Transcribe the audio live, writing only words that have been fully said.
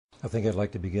I think I'd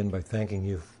like to begin by thanking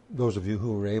you, those of you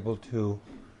who were able to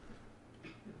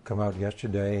come out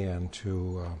yesterday and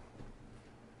to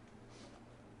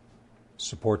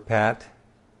support Pat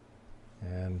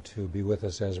and to be with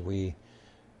us as we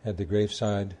had the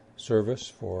graveside service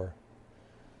for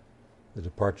the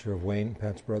departure of Wayne,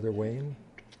 Pat's brother Wayne.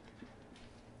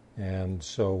 And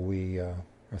so we are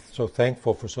so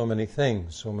thankful for so many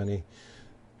things,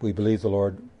 we believe the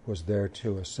Lord was there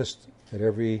to assist at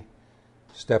every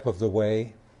step of the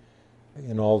way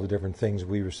in all the different things.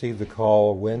 We received the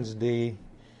call Wednesday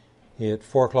at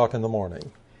 4 o'clock in the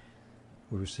morning.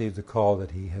 We received the call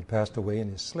that he had passed away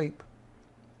in his sleep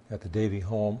at the Davie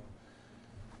home.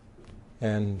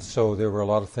 And so there were a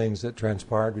lot of things that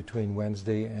transpired between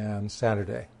Wednesday and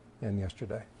Saturday and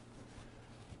yesterday.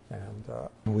 And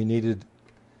we needed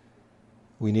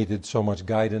so much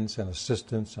guidance and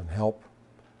assistance and help,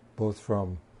 both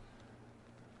from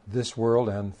this world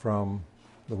and from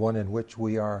the one in which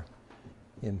we are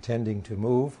intending to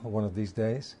move one of these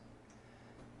days.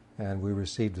 And we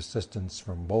received assistance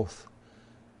from both,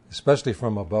 especially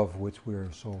from above, which we are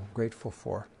so grateful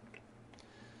for.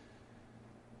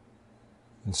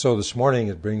 And so this morning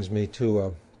it brings me to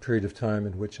a period of time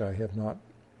in which I have not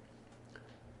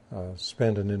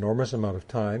spent an enormous amount of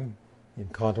time in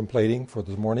contemplating for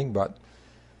the morning, but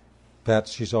Pat,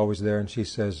 she's always there, and she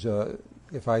says,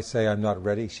 if I say I'm not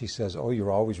ready, she says, "Oh,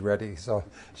 you're always ready." So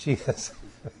she has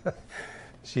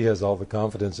she has all the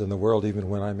confidence in the world, even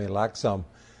when I may lack some.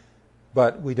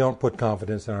 But we don't put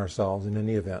confidence in ourselves in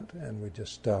any event, and we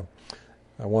just I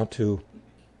want to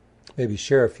maybe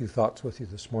share a few thoughts with you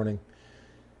this morning,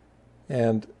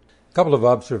 and a couple of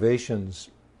observations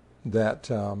that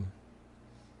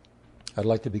I'd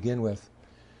like to begin with.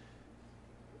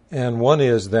 And one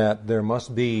is that there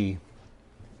must be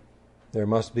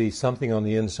something on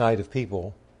the inside of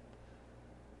people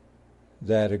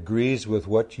that agrees with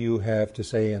what you have to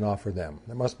say and offer them.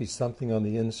 There must be something on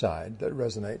the inside that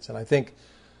resonates. And I think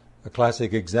a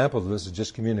classic example of this is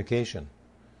just communication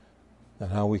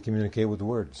and how we communicate with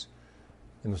words.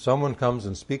 And if someone comes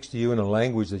and speaks to you in a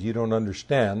language that you don't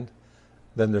understand,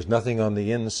 then there's nothing on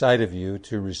the inside of you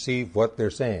to receive what they're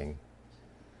saying.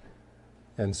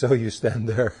 And so you stand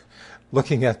there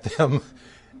looking at them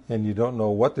and you don't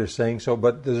know what they're saying.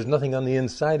 But there's nothing on the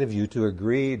inside of you to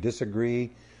agree,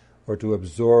 disagree, or to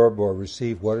absorb or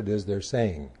receive what it is they're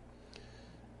saying.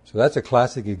 So that's a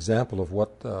classic example of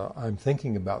what I'm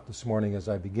thinking about this morning as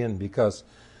I begin, because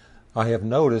I have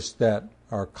noticed that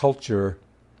our culture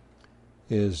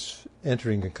is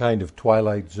entering a kind of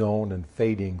twilight zone and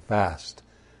fading fast.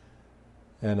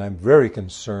 And I'm very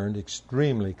concerned,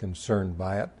 extremely concerned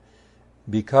by it,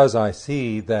 because I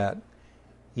see that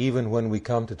even when we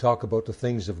come to talk about the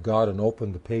things of God and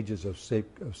open the pages of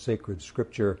sacred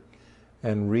Scripture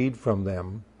and read from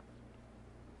them,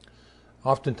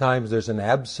 oftentimes there's an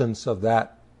absence of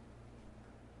that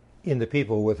in the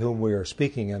people with whom we are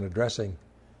speaking and addressing,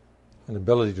 an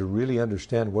ability to really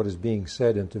understand what is being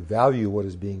said and to value what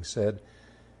is being said,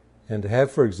 and to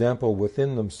have, for example,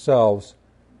 within themselves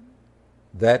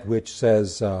that which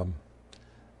says the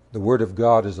Word of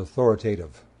God is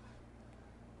authoritative.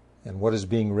 And what is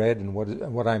being read and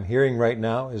what I'm hearing right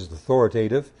now is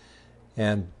authoritative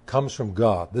and comes from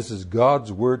God. This is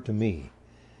God's Word to me.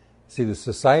 See, the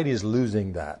society is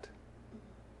losing that.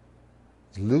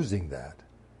 It's losing that.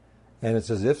 And it's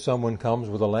as if someone comes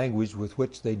with a language with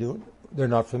which they're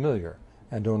not familiar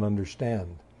and don't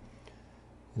understand.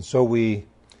 And so we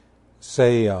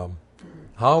say,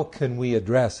 how can we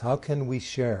address, how can we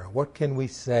share, what can we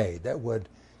say that would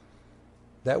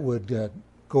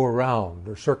go around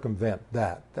or circumvent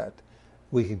that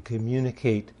we can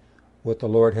communicate what the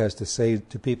Lord has to say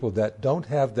to people that don't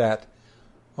have that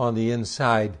on the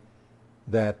inside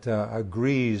that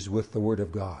agrees with the Word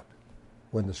of God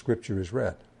when the Scripture is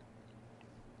read.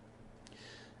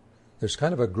 There's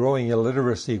kind of a growing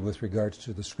illiteracy with regards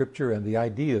to the Scripture and the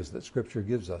ideas that Scripture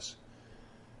gives us.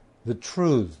 The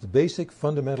truths, the basic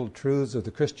fundamental truths of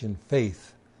the Christian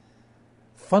faith,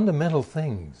 fundamental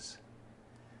things.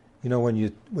 You know,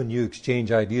 when you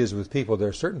exchange ideas with people, there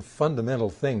are certain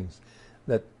fundamental things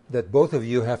that both of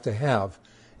you have to have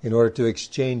in order to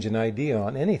exchange an idea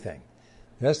on anything.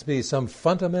 There has to be some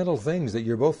fundamental things that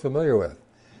you're both familiar with.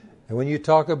 And when you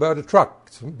talk about a truck,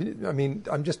 I mean,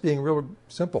 I'm just being real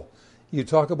simple. You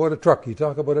talk about a truck, you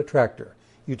talk about a tractor,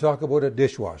 you talk about a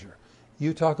dishwasher,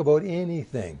 you talk about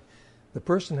anything. The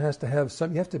person has to have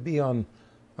you have to be on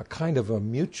a kind of a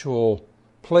mutual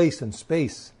place and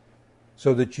space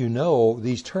so that you know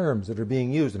these terms that are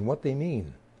being used and what they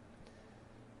mean.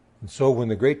 And so when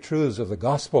the great truths of the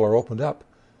gospel are opened up,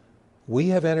 we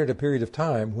have entered a period of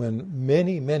time when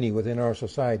many within our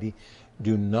society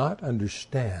do not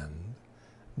understand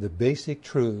the basic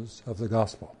truths of the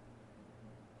gospel.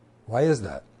 Why is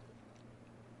that?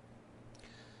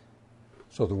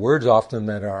 So the words often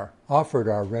that are offered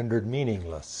are rendered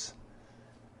meaningless.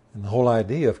 And the whole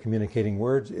idea of communicating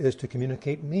words is to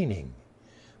communicate meaning.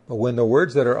 But when the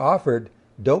words that are offered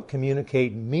don't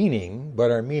communicate meaning,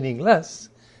 but are meaningless,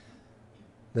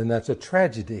 then that's a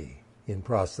tragedy in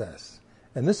process.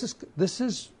 And this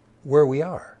is where we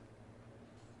are.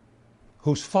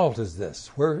 Whose fault is this?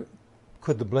 Where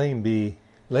could the blame be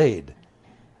laid?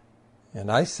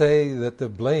 And I say that the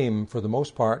blame, for the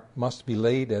most part, must be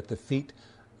laid at the feet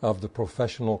of the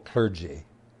professional clergy.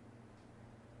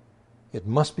 It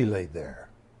must be laid there.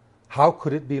 How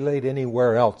could it be laid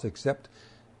anywhere else except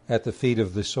at the feet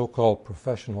of the so-called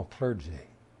professional clergy,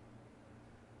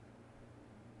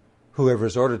 who have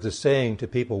resorted to saying to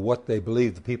people what they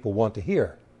believe the people want to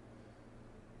hear?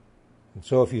 And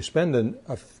so if you spend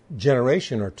a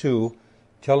generation or two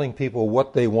telling people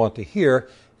what they want to hear,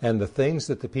 and the things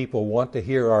that the people want to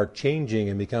hear are changing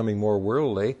and becoming more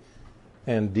worldly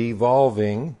and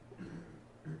devolving,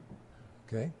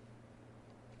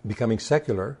 becoming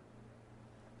secular,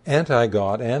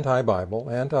 anti-God,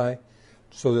 anti-Bible,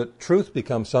 so that truth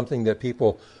becomes something that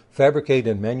people fabricate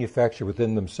and manufacture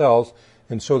within themselves,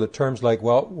 and so that terms like,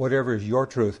 well, whatever is your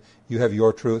truth, you have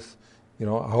your truth, I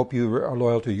hope you are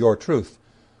loyal to your truth.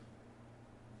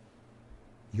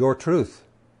 Your truth.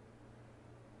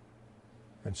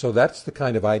 And so that's the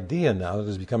kind of idea now that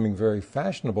is becoming very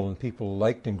fashionable, and people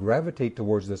like and gravitate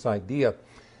towards this idea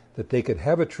that they could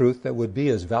have a truth that would be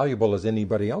as valuable as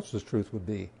anybody else's truth would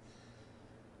be.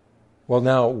 Well,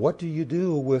 now, what do you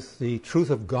do with the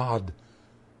truth of God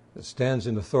that stands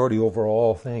in authority over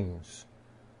all things?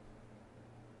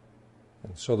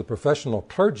 And so the professional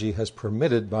clergy has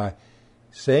permitted, by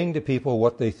saying to people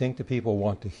what they think the people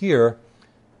want to hear,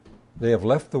 they have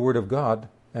left the Word of God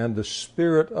and the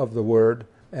spirit of the Word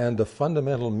and the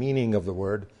fundamental meaning of the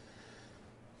Word,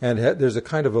 and there's a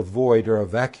kind of a void or a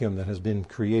vacuum that has been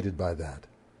created by that.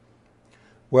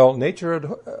 Well,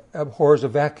 nature abhors a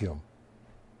vacuum.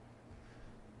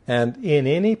 And in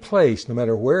any place, no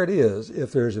matter where it is,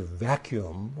 if there's a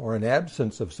vacuum or an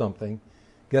absence of something,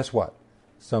 guess what?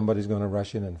 Somebody's going to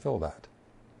rush in and fill that.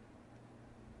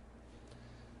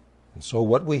 And so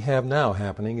what we have now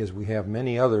happening is we have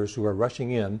many others who are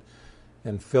rushing in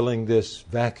and filling this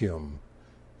vacuum.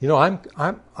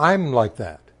 I'm like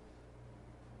that.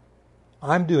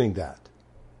 I'm doing that.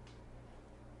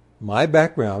 My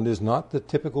background is not the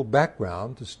typical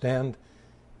background to stand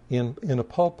in a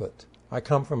pulpit. I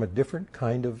come from a different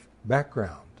kind of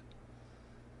background.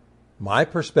 My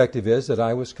perspective is that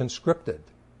I was conscripted.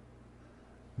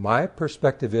 My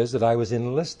perspective is that I was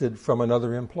enlisted from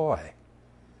another employ.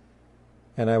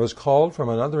 And I was called from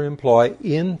another employ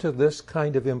into this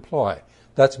kind of employ.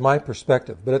 That's my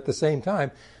perspective. But at the same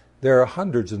time, there are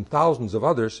hundreds and thousands of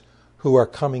others who are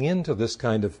coming into this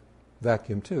kind of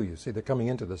vacuum too. You see, they're coming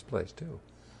into this place too.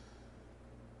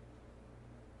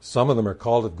 Some of them are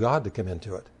called of God to come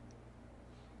into it.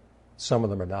 Some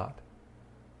of them are not.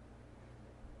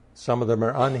 Some of them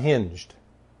are unhinged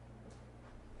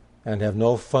and have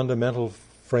no fundamental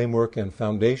framework and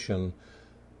foundation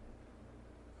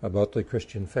about the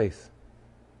Christian faith.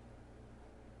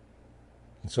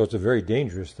 And so it's a very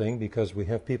dangerous thing, because we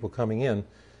have people coming in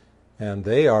and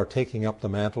they are taking up the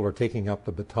mantle or taking up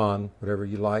the baton, whatever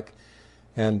you like,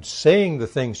 and saying the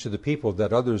things to the people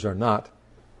that others are not.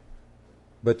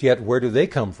 But yet, where do they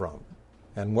come from?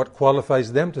 And what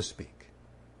qualifies them to speak?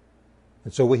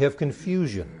 And so we have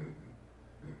confusion.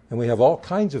 And we have all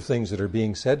kinds of things that are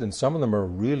being said, and some of them are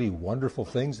really wonderful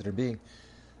things that are being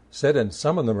said, and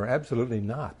some of them are absolutely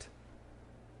not.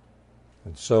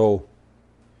 And so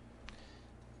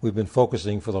we've been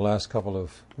focusing for the last couple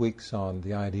of weeks on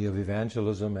the idea of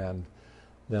evangelism, and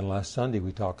then last Sunday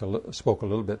we spoke a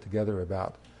little bit together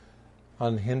about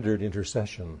unhindered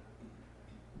intercession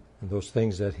and those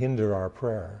things that hinder our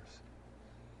prayers.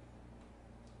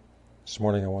 This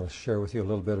morning I want to share with you a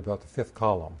little bit about the fifth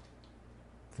column.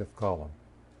 Fifth column.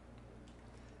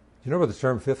 Do you know where the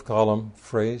term fifth column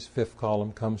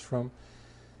comes from?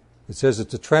 It says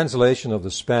it's a translation of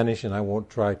the Spanish, and I won't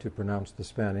try to pronounce the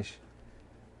Spanish,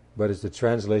 but it's the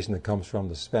translation that comes from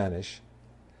the Spanish.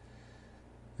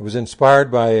 It was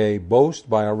inspired by a boast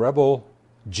by a rebel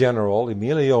general,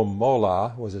 Emilio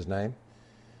Mola was his name,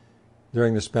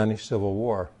 during the Spanish Civil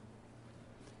War.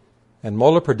 And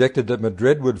Mola predicted that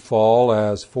Madrid would fall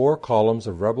as 4 columns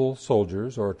of rebel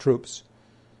soldiers or troops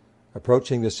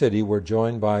approaching the city were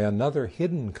joined by another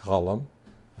hidden column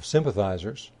of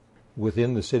sympathizers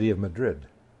within the city of Madrid.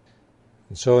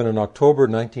 And so in an October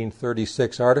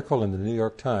 1936 article in the New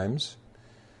York Times,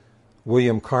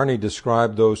 William Carney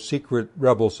described those secret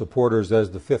rebel supporters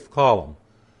as the fifth column.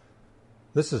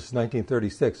 This is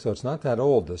 1936, so it's not that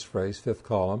old, this phrase, fifth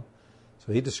column.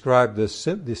 So he described the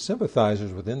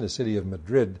sympathizers within the city of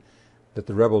Madrid that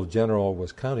the rebel general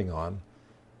was counting on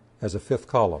as a fifth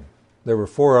column. There were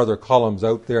four other columns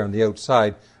out there on the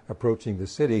outside approaching the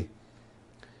city.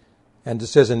 And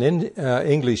just as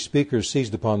English speakers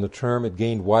seized upon the term, it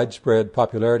gained widespread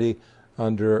popularity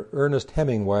under Ernest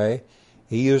Hemingway.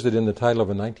 He used it in the title of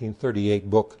a 1938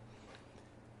 book,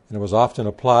 and it was often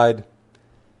applied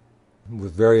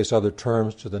with various other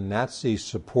terms to the Nazi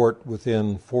support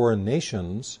within foreign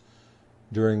nations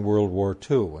during World War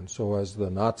II. And so as the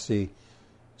Nazi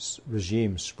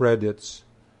regime spread its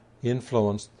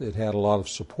influence, it had a lot of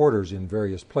supporters in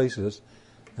various places,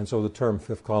 and so the term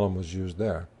fifth column was used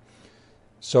there.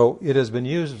 So it has been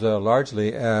used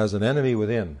largely as an enemy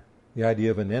within, the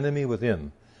idea of an enemy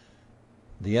within.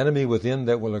 The enemy within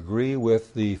that will agree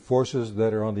with the forces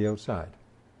that are on the outside.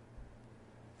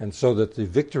 And so that the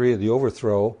victory, the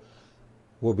overthrow,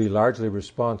 will be largely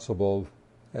responsible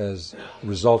as a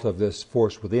result of this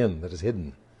force within that is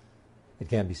hidden. It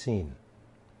can't be seen.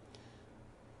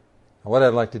 Now, what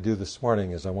I'd like to do this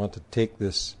morning is I want to take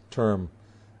this term,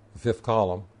 the fifth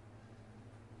column,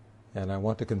 and I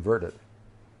want to convert it.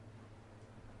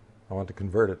 I want to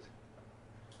convert it.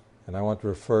 And I want to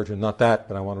refer to, not that,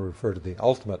 but I want to refer to the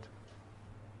ultimate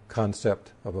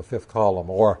concept of a fifth column,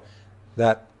 or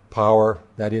that power,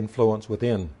 that influence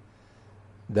within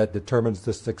that determines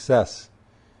the success,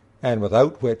 and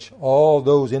without which all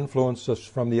those influences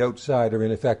from the outside are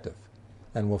ineffective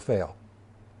and will fail.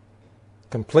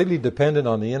 Completely dependent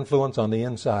on the influence on the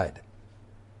inside.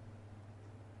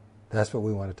 That's what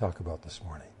we want to talk about this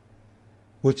morning,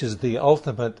 which is the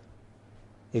ultimate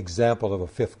example of a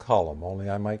fifth column, only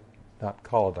I might not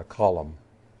call it a column.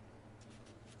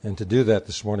 And to do that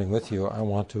this morning with you, I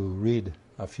want to read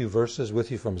a few verses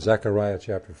with you from Zechariah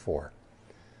chapter 4.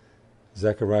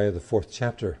 Zechariah, the 4th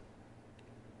chapter.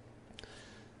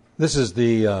 This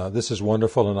is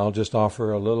wonderful, and I'll just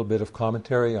offer a little bit of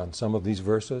commentary on some of these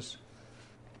verses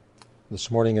this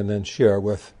morning, and then share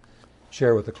with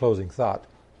the closing thought.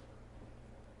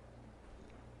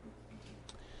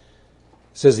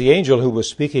 It says, the angel who was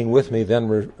speaking with me then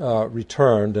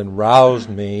returned and roused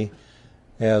me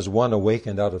as one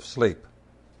awakened out of sleep.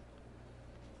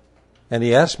 And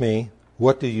he asked me,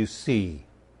 what do you see?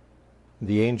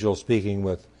 The angel speaking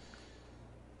with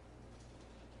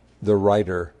the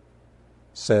writer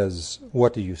says,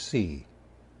 what do you see?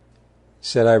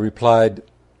 Said, I replied,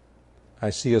 I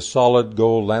see a solid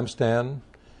gold lampstand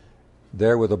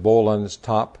there with a bowl on its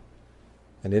top,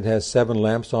 and it has 7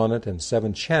 lamps on it and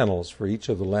 7 channels for each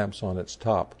of the lamps on its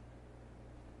top.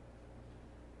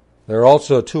 There are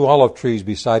also 2 olive trees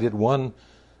beside it, one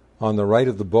on the right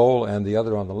of the bowl and the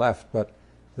other on the left. But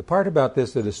the part about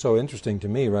this that is so interesting to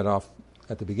me right off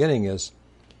at the beginning is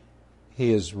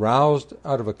he is roused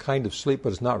out of a kind of sleep,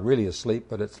 but it's not really a sleep,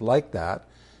 but it's like that.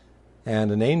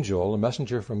 And an angel, a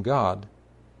messenger from God,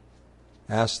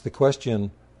 asks the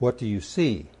question, what do you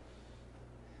see?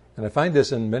 And I find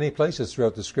this in many places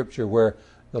throughout the Scripture where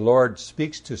the Lord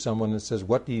speaks to someone and says,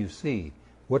 what do you see?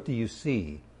 What do you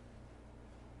see?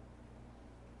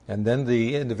 And then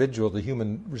the individual, the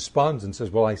human, responds and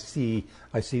says, well, I see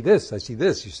this, I see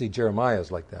this. You see, Jeremiah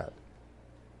is like that.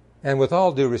 And with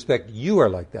all due respect, you are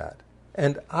like that.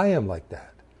 And I am like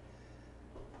that.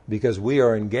 Because we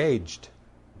are engaged.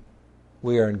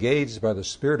 We are engaged by the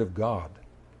Spirit of God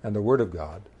and the Word of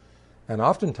God. And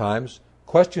oftentimes,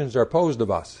 questions are posed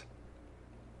of us.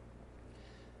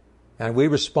 And we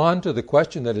respond to the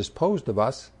question that is posed of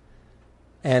us.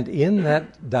 And in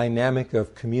that dynamic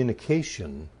of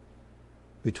communication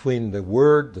between the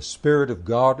Word, the Spirit of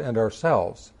God, and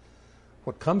ourselves,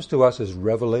 what comes to us is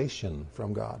revelation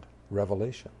from God.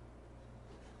 Revelation.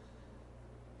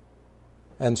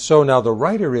 And so now the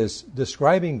writer is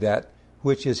describing that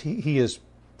which is he is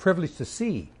privileged to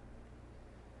see.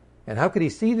 And how could he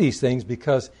see these things?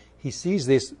 Because he sees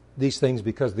these things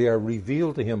because they are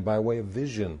revealed to him by way of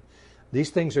vision. These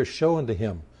things are shown to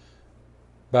him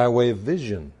by way of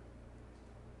vision.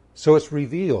 So it's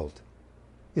revealed.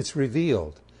 It's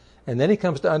revealed. And then he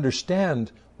comes to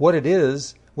understand what it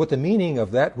is, what the meaning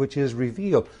of that which is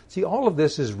revealed. See, all of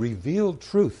this is revealed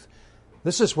truth.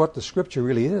 This is what the Scripture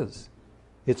really is.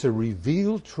 It's a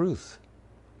revealed truth.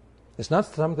 It's not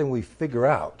something we figure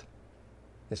out.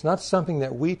 It's not something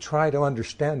that we try to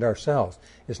understand ourselves.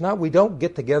 It's not, we don't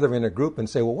get together in a group and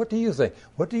say, well, what do you think?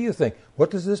 What do you think?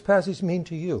 What does this passage mean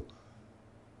to you?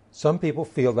 Some people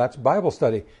feel that's Bible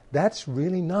study. That's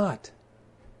really not.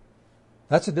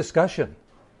 That's a discussion.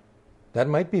 That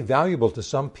might be valuable to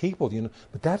some people,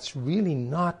 but that's really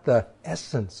not the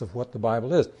essence of what the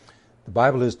Bible is. The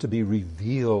Bible is to be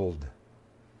revealed.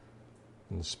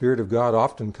 And the Spirit of God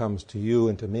often comes to you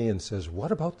and to me and says,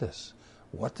 what about this?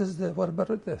 What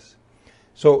about this?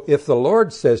 So if the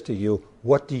Lord says to you,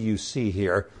 what do you see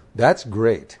here? That's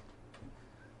great.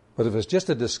 But if it's just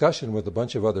a discussion with a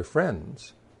bunch of other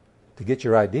friends to get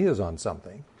your ideas on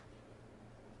something,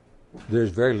 there's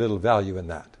very little value in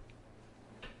that.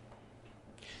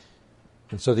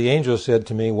 And so the angel said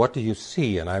to me, what do you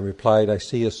see? And I replied, I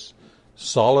see a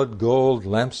solid gold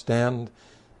lampstand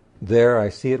there. I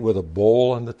see it with a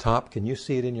bowl on the top. Can you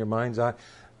see it in your mind's eye?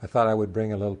 I thought I would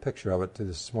bring a little picture of it to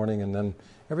this morning, and then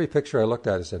every picture I looked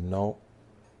at, I said, no,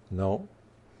 no,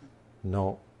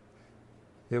 no.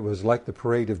 It was like the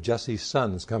parade of Jesse's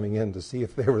sons coming in to see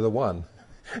if they were the one.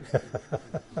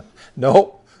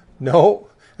 No, no.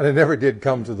 And I never did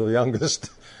come to the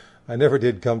youngest. I never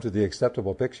did come to the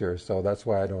acceptable picture, so that's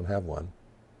why I don't have one.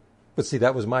 But see,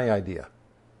 that was my idea.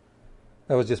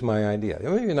 That was just my idea. It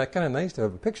would be kind of nice to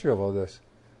have a picture of all this.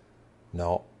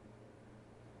 No.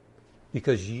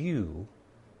 Because you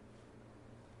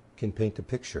can paint a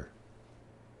picture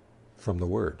from the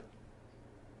Word.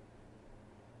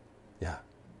 Yeah.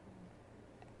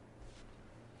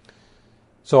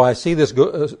 So I see this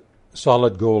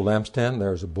solid gold lampstand.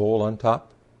 There's a bowl on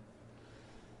top.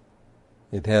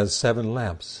 It has 7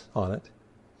 lamps on it,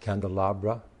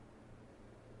 candelabra,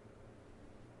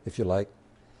 if you like.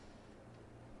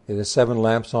 It has 7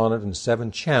 lamps on it and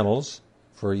 7 channels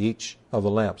for each of the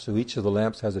lamps. So each of the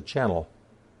lamps has a channel.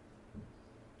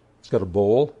 It's got a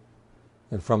bowl,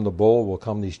 and from the bowl will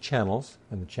come these channels,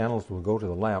 and the channels will go to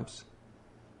the lamps.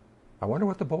 I wonder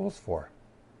what the bowl's for.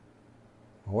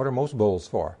 What are most bowls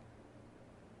for?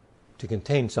 To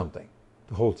contain something,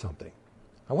 to hold something.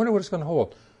 I wonder what it's going to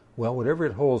hold. Well, whatever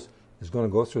it holds is going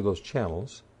to go through those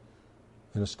channels,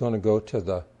 and it's going to go to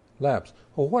the lamps.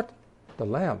 Well, what? The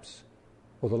lamps?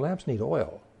 Well, the lamps need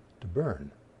oil to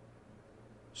burn.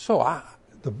 So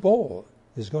the bowl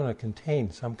is going to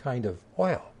contain some kind of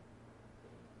oil.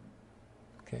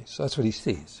 Okay, so that's what he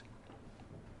sees.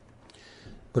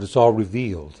 But it's all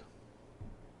revealed.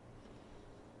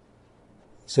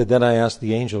 He said, then I asked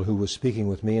the angel who was speaking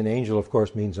with me. An angel, of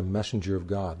course, means a messenger of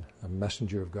God, a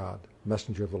messenger of God,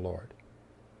 messenger of the Lord.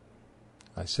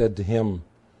 I said to him,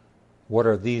 what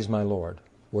are these, my Lord?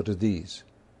 What are these?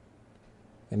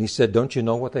 And he said, don't you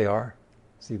know what they are?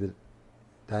 See the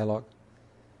dialogue?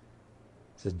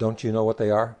 He said, don't you know what they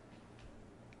are?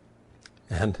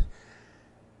 And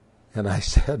I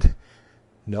said,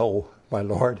 no, my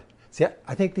Lord. See,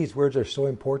 I think these words are so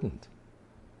important.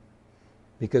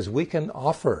 Because we can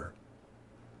offer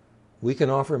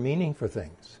meaning for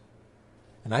things.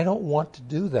 And I don't want to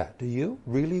do that. Do you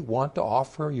really want to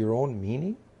offer your own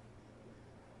meaning?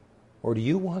 Or do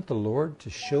you want the Lord to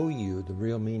show you the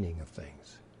real meaning of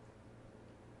things?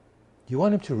 Do you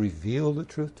want Him to reveal the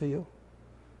truth to you?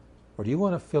 Or do you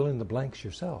want to fill in the blanks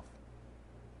yourself?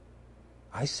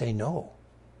 I say no.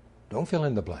 Don't fill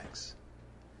in the blanks.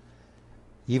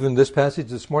 Even this passage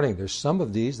this morning, there's some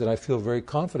of these that I feel very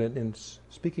confident in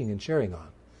speaking and sharing on.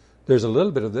 There's a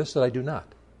little bit of this that I do not.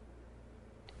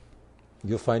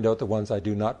 You'll find out the ones I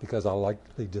do not because I'll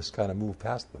likely just kind of move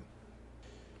past them.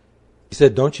 He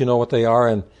said, don't you know what they are?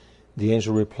 And the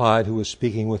angel replied, who was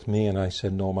speaking with me, and I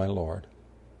said, no, my Lord.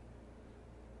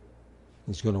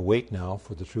 He's going to wait now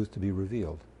for the truth to be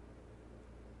revealed.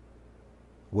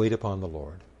 Wait upon the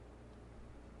Lord.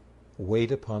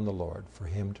 Wait upon the Lord for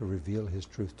Him to reveal His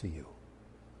truth to you.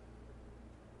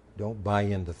 Don't buy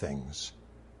into things.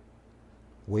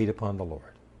 Wait upon the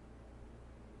Lord.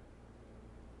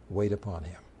 Wait upon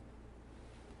Him.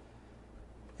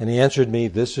 And he answered me,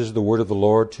 this is the word of the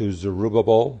Lord to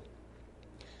Zerubbabel,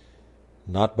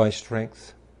 not by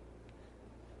strength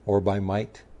or by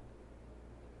might,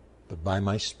 but by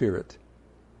my Spirit,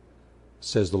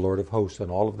 says the Lord of hosts.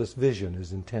 And all of this vision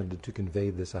is intended to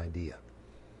convey this idea.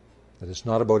 That it's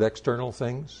not about external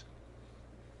things,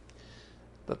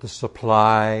 that the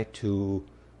supply to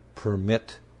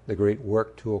permit the great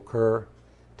work to occur,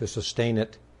 to sustain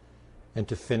it, and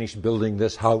to finish building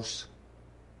this house,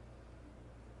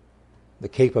 the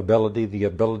capability, the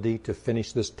ability to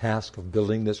finish this task of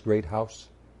building this great house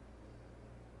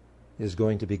is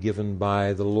going to be given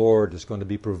by the Lord, is going to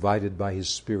be provided by His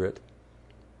Spirit,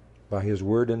 by His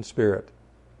Word and Spirit,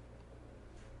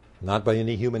 not by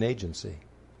any human agency.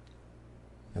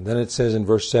 And then it says in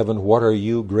verse 7, what are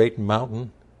you, great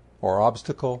mountain or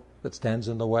obstacle that stands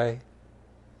in the way?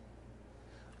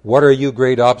 What are you,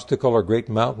 great obstacle or great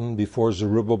mountain? Before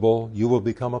Zerubbabel, you will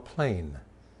become a plain.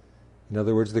 In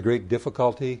other words, the great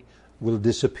difficulty will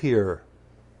disappear.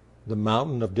 The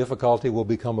mountain of difficulty will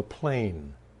become a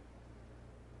plain.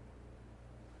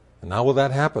 And how will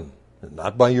that happen?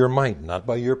 Not by your might, not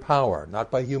by your power, not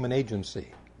by human agency,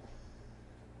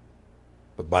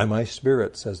 but by my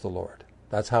Spirit, says the Lord.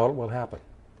 That's how it will happen,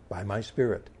 by my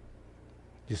Spirit.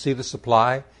 You see the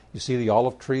supply? You see the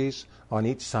olive trees on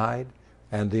each side?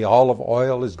 And the olive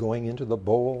oil is going into the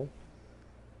bowl?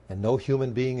 And no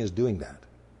human being is doing that.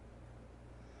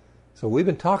 So we've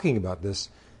been talking about this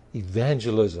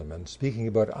evangelism and speaking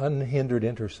about unhindered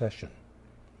intercession.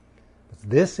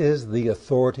 This is the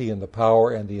authority and the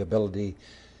power and the ability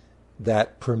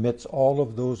that permits all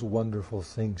of those wonderful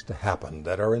things to happen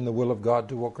that are in the will of God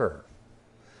to occur.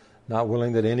 Not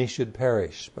willing that any should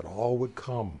perish, but all would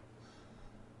come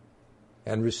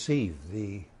and receive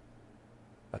the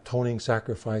atoning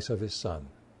sacrifice of His Son.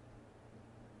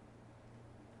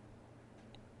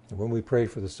 And when we pray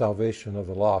for the salvation of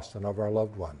the lost and of our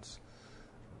loved ones,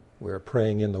 we're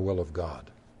praying in the will of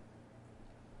God.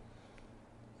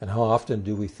 And how often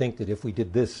do we think that if we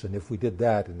did this and if we did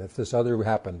that and if this other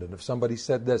happened and if somebody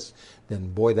said this,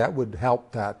 then boy, that would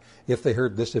help that. If they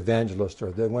heard this evangelist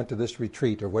or they went to this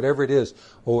retreat or whatever it is, it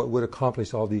would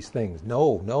accomplish all these things.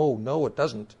 No, it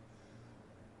doesn't.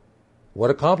 What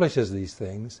accomplishes these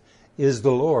things is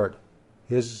the Lord.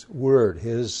 His Word,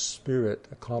 His Spirit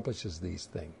accomplishes these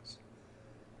things.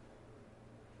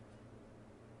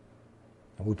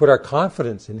 And we put our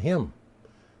confidence in Him.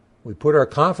 We put our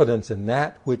confidence in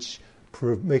that which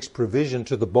makes provision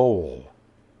to the bowl.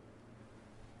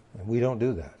 And we don't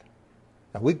do that.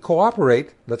 Now we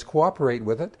cooperate. Let's cooperate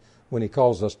with it when He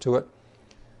calls us to it.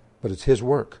 But it's His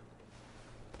work.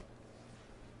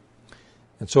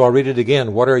 And so I'll read it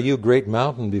again. What are you, great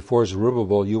mountain? Before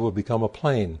Zerubbabel, you will become a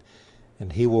plain,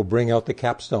 and he will bring out the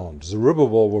capstone.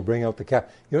 Zerubbabel will bring out the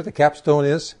cap. You know what the capstone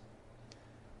is?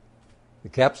 The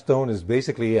capstone is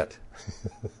basically it.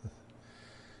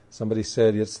 Somebody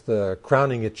said it's the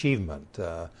crowning achievement.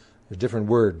 There's different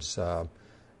words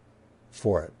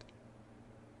for it.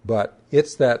 But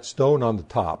it's that stone on the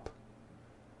top.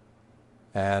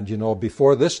 And,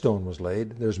 before this stone was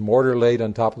laid, there's mortar laid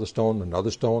on top of the stone,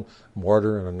 another stone,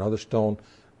 mortar and another stone,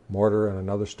 mortar and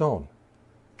another stone.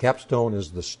 Capstone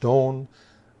is the stone.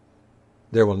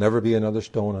 There will never be another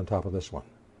stone on top of this one.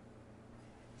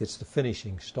 It's the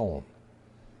finishing stone.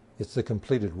 It's the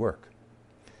completed work.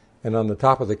 And on the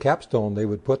top of the capstone, they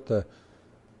would put a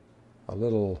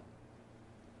little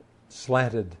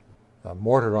slanted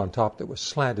mortar on top that was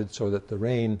slanted so that the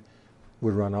rain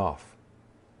would run off.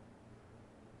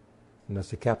 And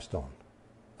that's the capstone.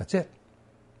 That's it.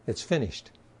 It's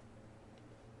finished.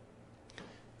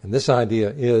 And this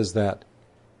idea is that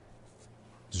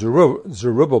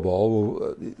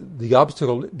Zerubbabel, the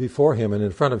obstacle before him and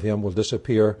in front of him will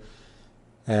disappear,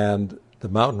 and the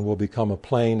mountain will become a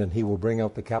plain, and he will bring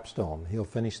out the capstone. He'll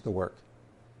finish the work.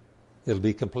 It'll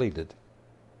be completed.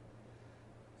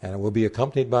 And it will be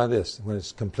accompanied by this. When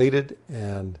it's completed,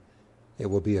 and it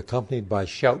will be accompanied by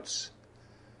shouts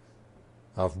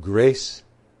of grace,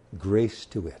 grace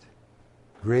to it.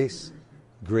 Grace,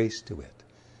 grace to it.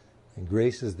 And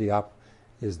grace is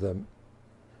the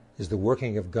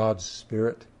working of God's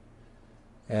Spirit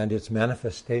and its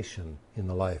manifestation in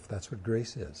the life. That's what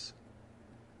grace is.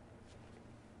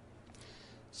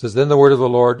 It says, then the word of the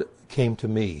Lord came to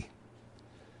me.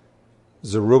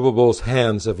 Zerubbabel's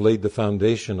hands have laid the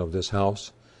foundation of this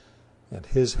house, and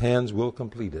his hands will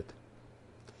complete it.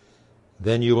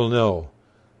 Then you will know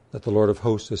that the Lord of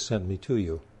hosts has sent me to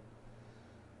you.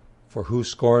 For who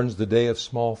scorns the day of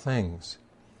small things?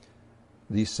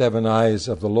 These 7 eyes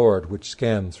of the Lord, which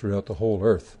scan throughout the whole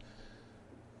earth,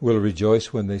 will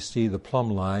rejoice when they see the plumb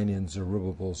line in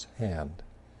Zerubbabel's hand.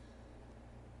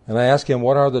 And I asked him,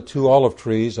 what are the 2 olive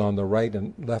trees on the right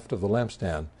and left of the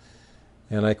lampstand?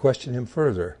 And I questioned him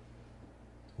further.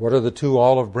 What are the 2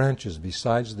 olive branches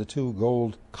besides the 2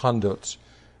 gold conduits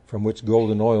from which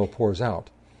golden oil pours out?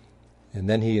 And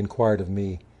then he inquired of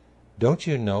me, don't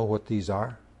you know what these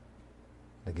are?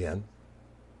 Again,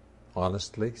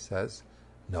 honestly says,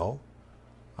 no,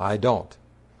 I don't.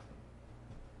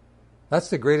 That's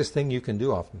the greatest thing you can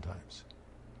do oftentimes.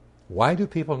 Why do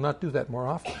people not do that more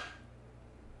often?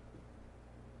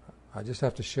 I just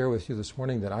have to share with you this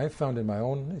morning that I found in my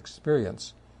own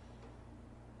experience,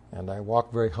 and I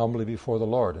walk very humbly before the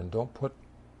Lord and don't put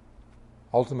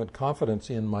ultimate confidence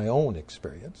in my own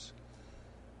experience.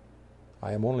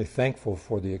 I am only thankful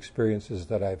for the experiences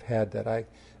that I've had that I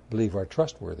believe are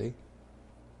trustworthy.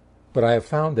 But I have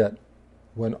found that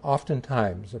when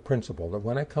oftentimes the principle that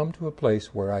when I come to a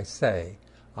place where I say,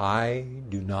 I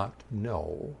do not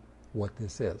know what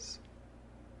this is.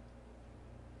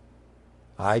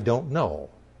 I don't know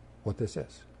what this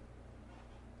is.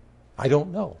 I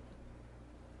don't know.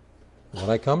 When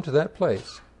I come to that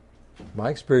place, my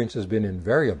experience has been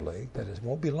invariably that it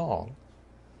won't be long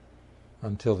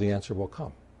until the answer will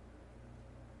come.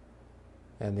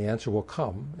 And the answer will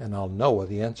come, and I'll know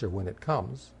the answer when it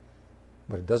comes,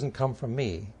 but it doesn't come from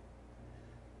me.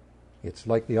 It's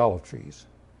like the olive trees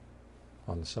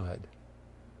on the side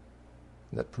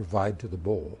that provide to the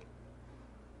bowl,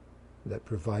 that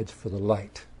provides for the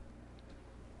light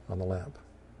on the lamp.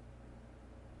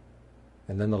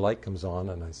 And then the light comes on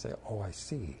and I say, oh, I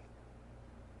see.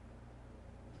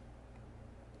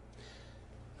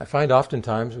 I find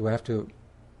oftentimes we have to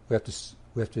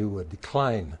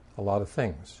decline a lot of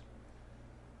things.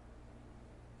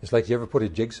 It's like you ever put a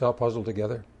jigsaw puzzle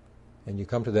together and you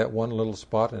come to that one little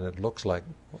spot and it looks like,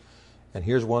 and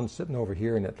here's one sitting over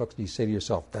here and it looks, you say to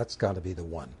yourself, that's got to be the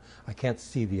one. I can't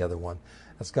see the other one.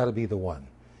 That's got to be the one.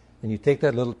 And you take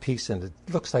that little piece and it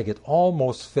looks like it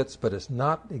almost fits, but it's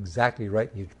not exactly right.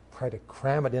 And you try to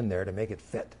cram it in there to make it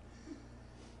fit.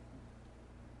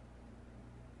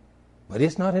 But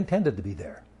it's not intended to be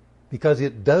there because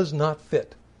it does not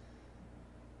fit.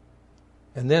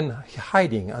 And then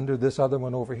hiding under this other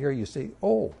one over here, you say,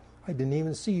 oh, I didn't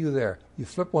even see you there. You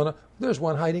flip one up, there's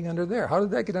one hiding under there. How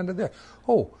did that get under there?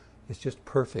 Oh, it's just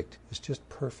perfect. It's just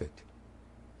perfect.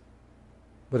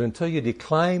 But until you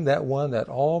decline that one that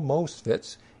almost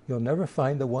fits, you'll never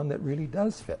find the one that really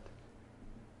does fit.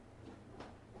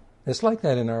 It's like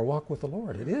that in our walk with the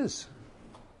Lord. It is.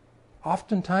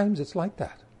 Oftentimes it's like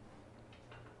that.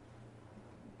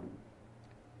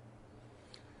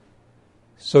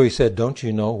 So he said, don't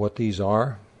you know what these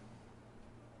are?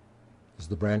 It's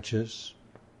the branches,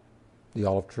 the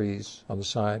olive trees on the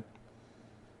side.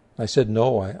 I said,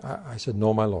 no. I said,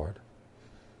 no, my Lord.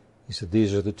 He said,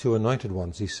 these are the two anointed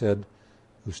ones, he said,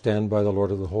 who stand by the Lord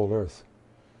of the whole earth.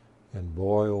 And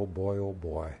boy, oh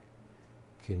boy,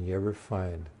 can you ever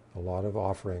find a lot of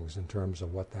offerings in terms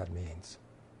of what that means.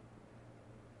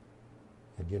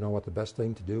 And you know what the best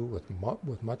thing to do with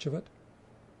much of it?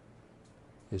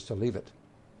 Is to leave it.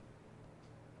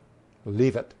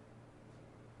 Leave it.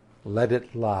 Let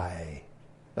it lie.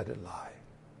 Let it lie.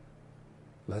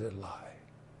 Let it lie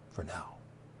for now.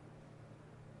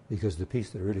 Because the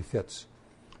piece that really fits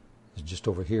is just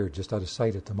over here, just out of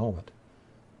sight at the moment.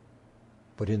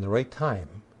 But in the right time,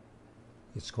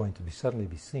 it's going to suddenly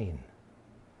be seen.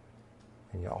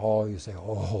 And you say,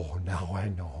 oh, now I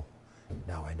know.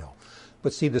 Now I know.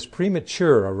 But see, this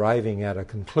premature arriving at a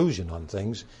conclusion on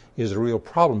things is a real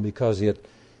problem because it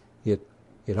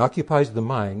occupies the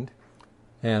mind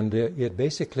and it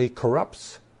basically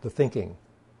corrupts the thinking.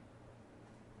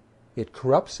 It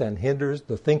corrupts and hinders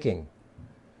the thinking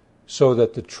so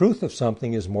that the truth of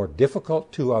something is more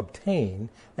difficult to obtain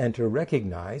and to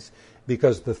recognize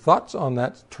because the thoughts on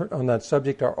that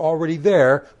subject are already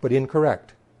there but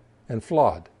incorrect and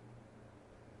flawed.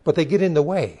 But they get in the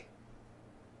way.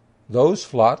 Those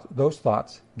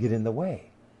thoughts get in the way.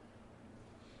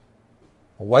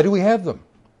 Well, why do we have them?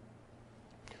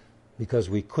 Because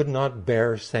we could not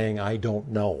bear saying, I don't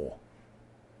know.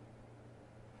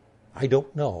 I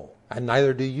don't know, and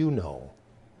neither do you know.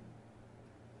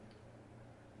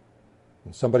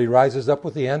 And somebody rises up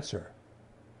with the answer,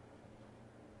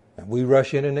 and we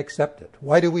rush in and accept it.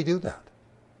 Why do we do that?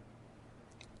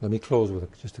 Let me close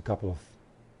with just a couple of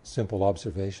simple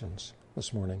observations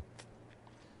this morning.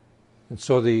 And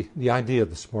so the idea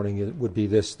this morning would be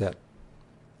this, that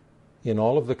in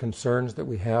all of the concerns that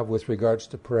we have with regards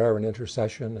to prayer and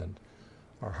intercession and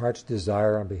our heart's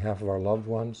desire on behalf of our loved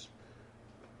ones,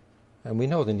 and we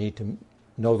know the need to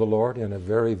know the Lord in a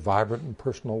very vibrant and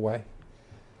personal way.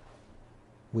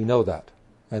 We know that,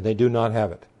 and they do not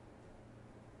have it.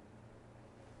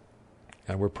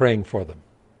 And we're praying for them.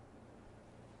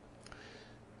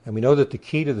 And we know that the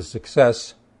key to the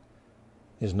success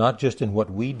is not just in what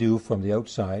we do from the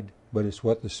outside, but it's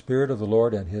what the Spirit of the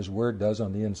Lord and His Word does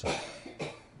on the inside.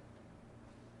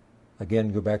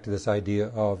 Again, go back to this idea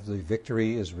of the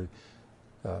victory is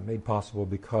made possible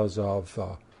because of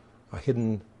a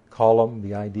hidden column,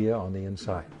 the idea on the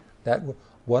inside. That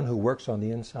one who works on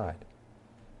the inside.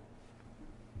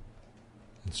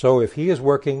 And so if He is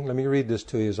working, let me read this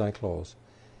to you as I close.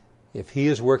 If He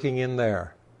is working in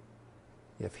there,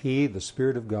 if He, the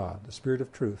Spirit of God, the Spirit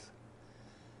of truth,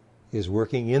 is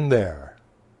working in there,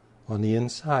 on the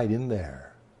inside in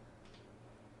there,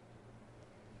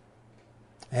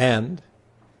 and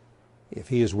if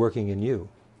He is working in you,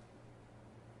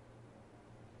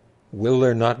 Will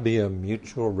there not be a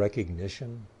mutual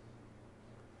recognition?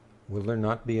 Will there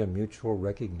not be a mutual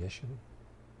recognition?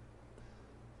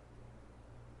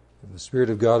 If the Spirit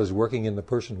of God is working in the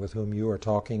person with whom you are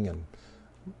talking and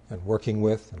working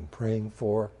with and praying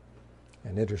for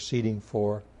and interceding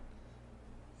for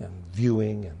and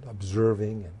viewing and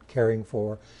observing and caring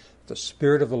for, the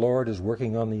Spirit of the Lord is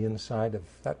working on the inside of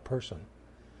that person.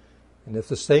 And if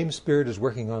the same Spirit is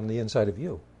working on the inside of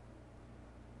you,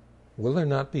 will there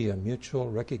not be a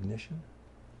mutual recognition?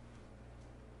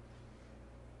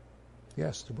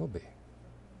 Yes, there will be.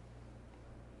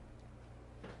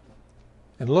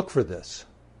 And look for this.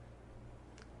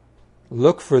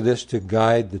 Look for this to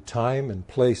guide the time and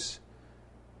place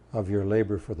of your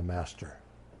labor for the Master.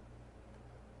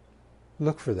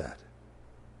 Look for that.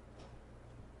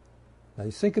 Now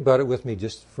you think about it with me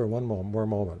just for one more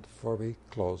moment before we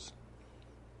close.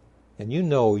 And you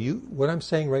know, what I'm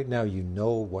saying right now, you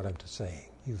know what I'm saying.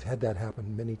 You've had that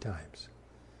happen many times.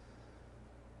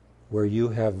 Where you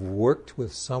have worked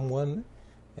with someone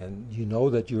and you know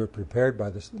that you are prepared by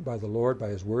the Lord, by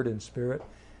His Word and Spirit,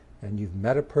 and you've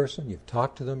met a person, you've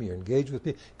talked to them, you're engaged with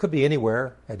people. It could be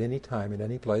anywhere, at any time, in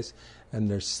any place, and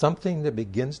there's something that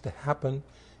begins to happen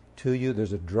to you.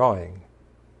 There's a drawing.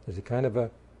 There's a kind of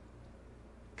a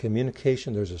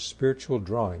communication. There's a spiritual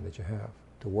drawing that you have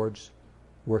towards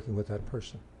working with that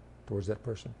person, towards that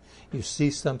person. You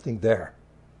see something there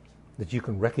that you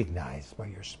can recognize by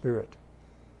your spirit.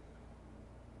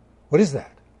 What is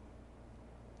that?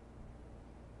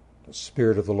 The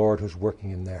Spirit of the Lord who's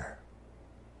working in there.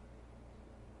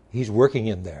 He's working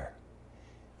in there.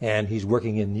 And He's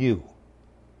working in you.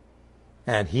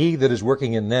 And He that is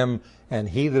working in them and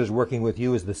He that is working with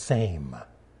you is the same.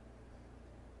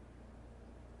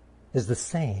 Is the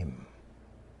same.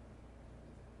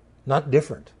 Not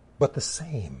different, but the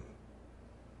same.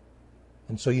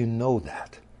 And so you know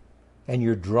that. And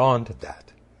you're drawn to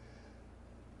that.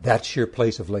 That's your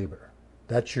place of labor.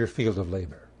 That's your field of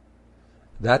labor.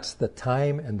 That's the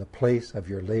time and the place of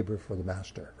your labor for the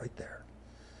Master, right there.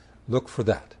 Look for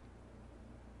that.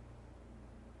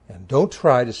 And don't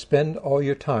try to spend all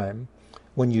your time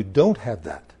when you don't have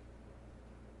that.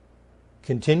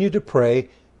 Continue to pray,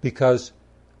 because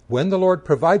when the Lord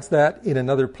provides that in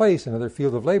another place, another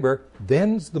field of labor, that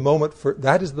is the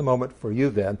moment for you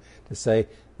then to say,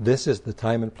 this is the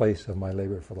time and place of my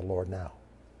labor for the Lord now.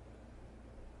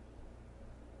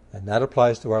 And that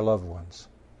applies to our loved ones.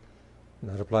 And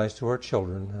that applies to our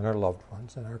children and our loved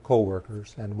ones and our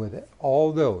co-workers and with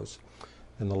all those.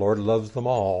 And the Lord loves them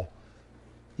all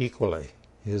equally.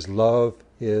 His love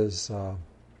is,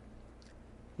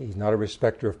 He's not a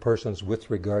respecter of persons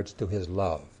with regards to His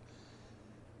love.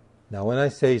 Now when I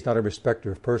say He's not a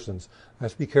respecter of persons, I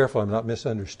have to be careful I'm not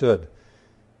misunderstood.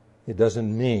 It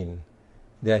doesn't mean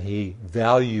that He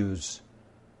values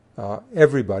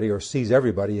everybody or sees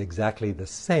everybody exactly the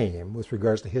same with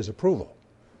regards to His approval,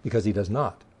 because He does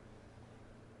not.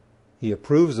 He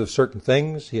approves of certain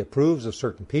things, He approves of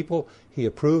certain people, He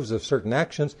approves of certain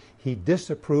actions, He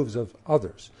disapproves of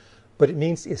others. But it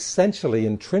means essentially,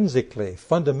 intrinsically,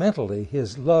 fundamentally,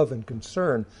 His love and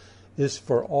concern is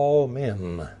for all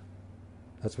men.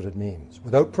 That's what it means.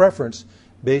 Without preference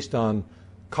based on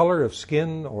color of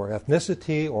skin or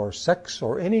ethnicity or sex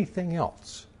or anything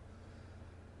else.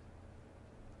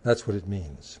 That's what it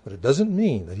means. But it doesn't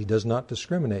mean that He does not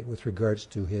discriminate with regards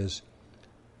to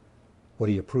what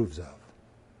He approves of.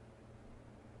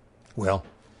 Well,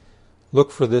 look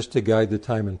for this to guide the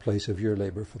time and place of your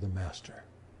labor for the Master.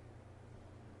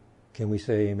 Can we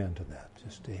say amen to that?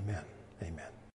 Just amen. Amen.